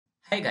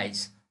Hi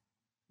guys,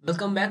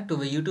 welcome back to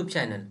the YouTube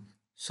channel.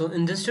 So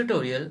in this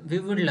tutorial, we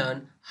will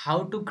learn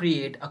how to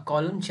create a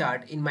column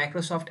chart in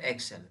Microsoft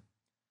Excel.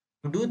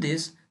 To do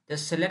this,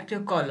 just select your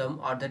column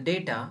or the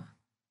data,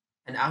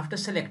 and after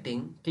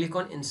selecting, click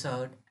on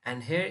Insert,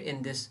 and here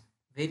in this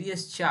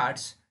various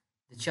charts,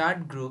 the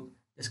chart group,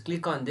 just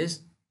click on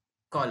this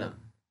column.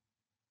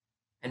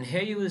 And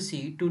here you will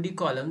see 2D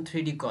column,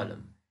 3D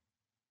column.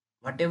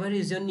 Whatever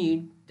is your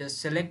need,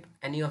 just select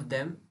any of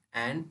them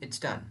and it's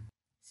done.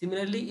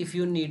 Similarly, if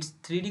you need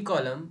 3D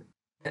column,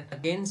 then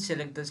again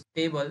select this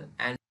table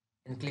and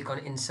click on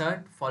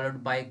Insert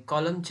followed by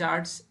Column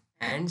Charts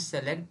and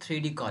select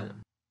 3D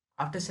column.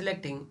 After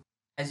selecting,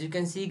 as you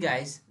can see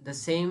guys, the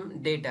same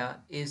data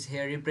is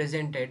here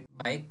represented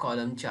by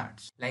column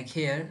charts. Like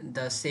here,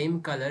 the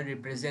same color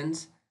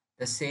represents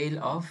the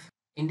sale of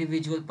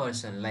individual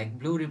person. Like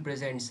blue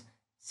represents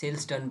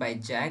sales done by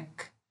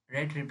Jack,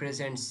 red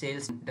represents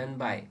sales done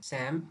by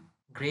Sam,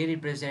 gray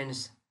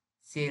represents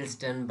sales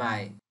done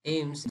by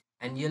Ames,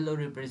 and yellow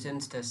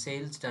represents the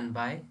sales done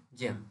by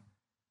Jim.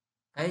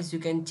 Guys, you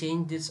can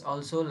change this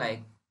also,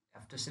 like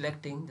after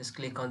selecting, just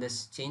click on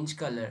this change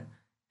color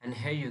and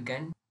here you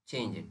can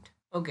change it.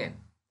 Okay,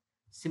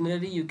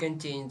 similarly you can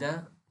change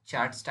the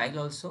chart style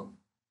also,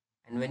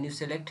 and when you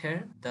select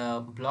here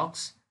the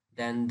blocks,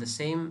 then the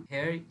same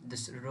here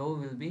this row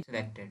will be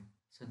selected.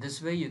 So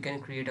this way you can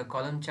create a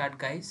column chart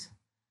guys.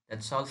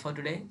 That's all for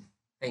today.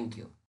 Thank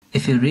you.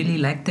 If you really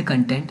like the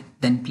content,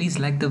 then please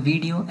like the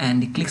video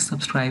and click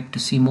subscribe to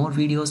see more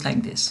videos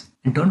like this.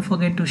 And don't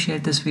forget to share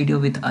this video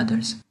with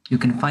others. You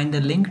can find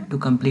the link to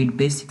complete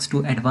basics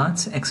to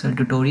advanced Excel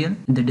tutorial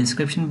in the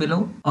description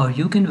below, or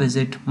you can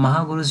visit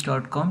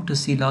mahagurus.com to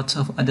see lots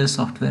of other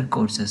software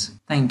courses.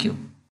 Thank you.